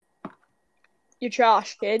You're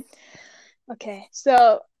trash, kid. Okay,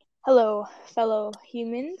 so hello, fellow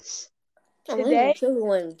humans. I'm Today, leaving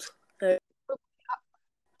Chilling.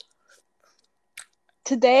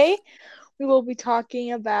 today we will be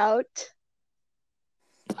talking about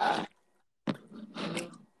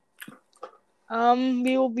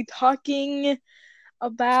we will be talking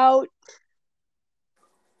about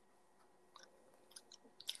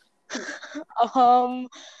um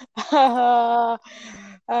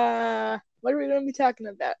what are we going to be talking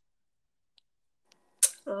about?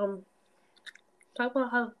 Talk about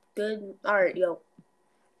how good. Alright, yo.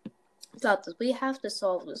 Got this. We have to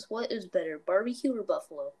solve this. What is better, barbecue or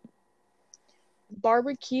buffalo?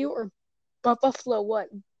 Barbecue or buffalo what?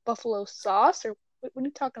 Buffalo sauce or what are you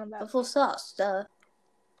talking about? Buffalo sauce, duh.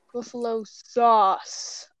 Buffalo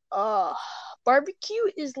sauce. Barbecue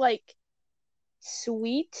is like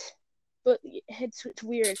sweet, but it's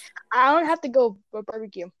weird. I don't have to go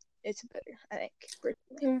barbecue. It's better, I think.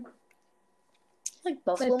 Personally. Like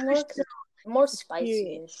buffalo more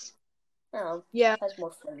spicy-ish. Oh, Yeah, has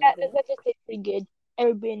more flavor. that just tastes pretty good.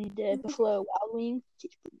 Ever been to Buffalo Wild Wings?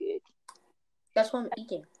 Tastes pretty good. That's what I'm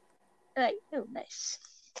eating. Oh, nice.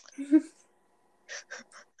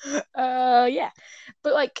 Yeah,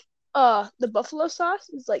 but like, the buffalo sauce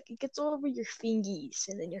is like it gets all over your fingies,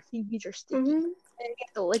 and then your fingies are sticky. And you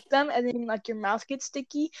have to lick them, and then like your mouth gets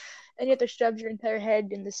sticky, and you have to shove your entire head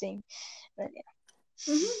in the sink. And then, yeah.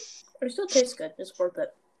 It still tastes good. It's worth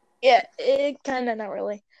it. Yeah, it kind of not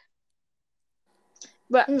really.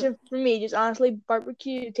 But for me, just honestly,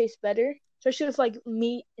 barbecue tastes better, especially with like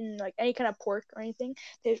meat and like any kind of pork or anything.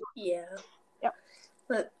 Yeah. Yeah.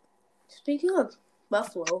 But speaking of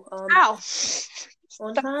buffalo, Ow!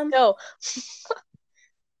 One time. No.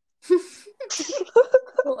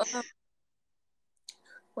 Well,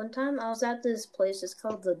 one time I was at this place. It's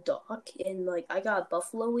called the Dock, and like I got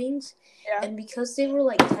buffalo wings, and because they were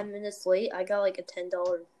like 10 minutes late, I got like a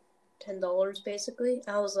 $10 basically.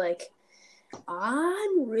 I was like,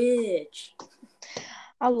 I'm rich.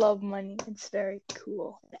 I love money. It's very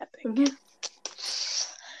cool. Epic.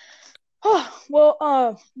 Oh,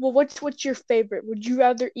 well, what's your favorite? Would you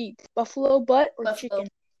rather eat buffalo butt or chicken?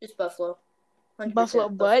 It's buffalo. 100% buffalo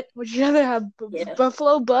butt. Would you rather have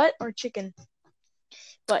buffalo butt or chicken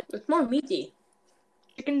butt? It's more meaty.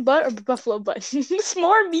 Chicken butt or buffalo butt? It's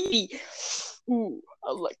more meaty. Ooh,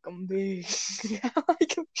 I like them big. I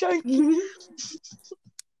like them chunky.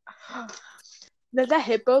 That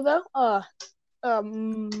hippo though,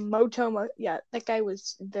 Motomo, yeah, that guy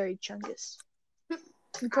was very chungus.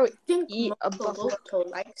 You probably eat a buffalo. Moto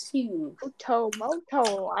likes you. Moto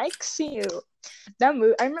likes you. That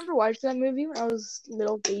movie, I remember watching that movie when I was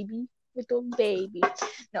little baby.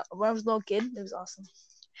 No, when I was a little kid, it was awesome.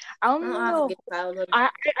 I don't know. I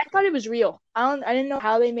thought it was real. I didn't know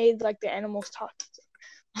how they made like the animals talk.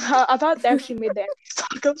 I thought they actually made the animals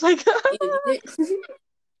talk. I was like,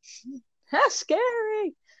 that's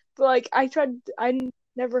scary. But like I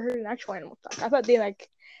never heard an actual animal talk. I thought they like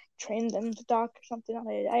trained them to talk or something.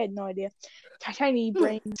 I had no idea. Tiny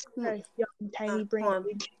brains, young tiny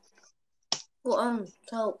brains. Well,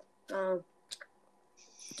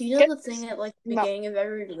 do you know the thing at like the beginning of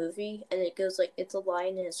every movie, and it goes like it's a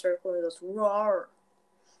line in a circle, and it goes roar.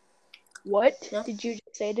 What did you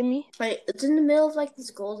just say to me? Right, it's in the middle of like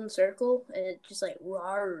this golden circle, and it's just like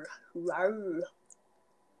roar, roar.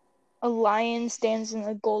 A lion stands in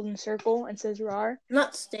a golden circle and says roar?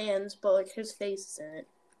 Not stands, but like his face is in it.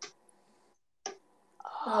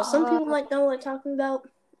 Some people might know what I'm talking about.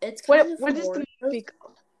 It's kind of what is the movie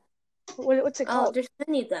called? What's it called? There's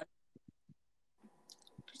many of them.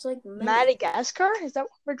 There's like many. Madagascar? Is that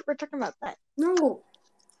what we're talking about? That? No,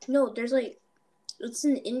 there's like it's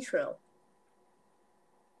an intro.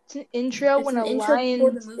 It's an intro when a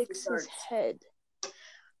lion sticks his head.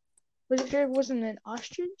 Wasn't an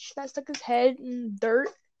ostrich that stuck his head in dirt,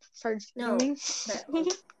 started screaming?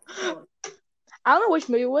 No. I don't know which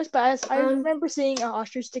movie it was, but I remember seeing an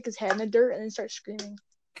ostrich stick his head in the dirt and then start screaming.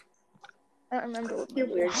 I don't remember what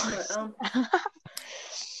movie it was. But,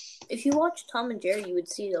 if you watch Tom and Jerry, you would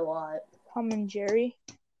see it a lot. Tom and Jerry?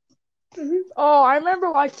 Oh, I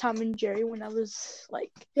remember watching Tom and Jerry when I was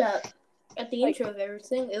like... Yeah, at the intro of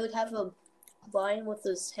everything, it would have a lion with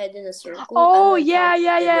his head in a circle. Oh, yeah,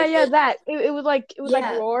 that. It would like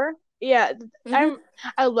roar. Yeah,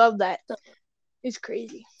 I love that. It's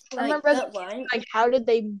crazy. I remember that line. Like, how did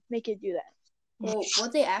they make it do that? Well,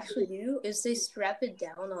 what they actually do is they strap it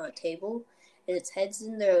down on a table, and its head's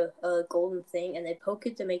in the golden thing, and they poke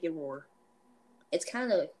it to make it roar. It's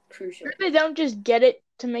kind of crucial. They don't just get it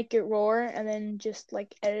to make it roar, and then just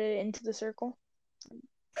like edit it into the circle.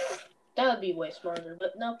 That would be way smarter,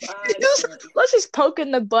 but nope. Let's just poke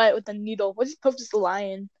in the butt with a needle. Let's just poke this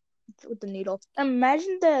lion with the needle.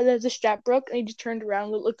 Imagine the strap broke and he just turned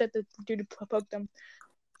around and looked at the dude who poked him.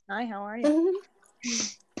 Hi, how are you?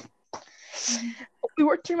 We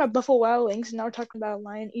were talking about Buffalo Wild Wings, and now we're talking about a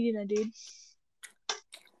lion eating a dude.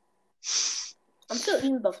 I'm still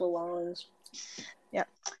eating Buffalo Wild Wings. Yeah.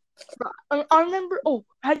 I remember. Oh,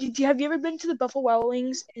 have you ever been to the Buffalo Wild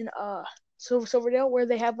Wings in Silverdale where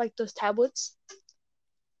they have like those tablets?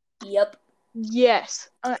 Yep. Yes.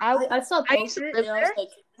 I saw a poster and I was like,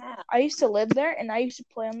 yeah. I used to live there and I used to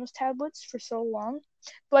play on those tablets for so long.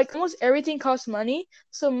 But like almost everything costs money,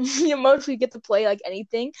 so you mostly get to play like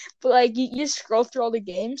anything. But like you just scroll through all the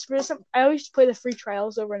games. But I always play the free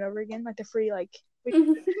trials over and over again, like the free like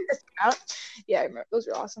out. Yeah, I remember those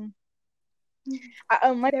were awesome.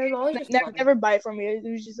 My parents never buy it for me. It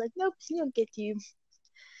was just like, nope, you don't get to.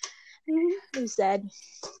 It was sad,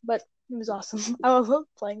 but it was awesome. I love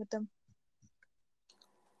playing with them.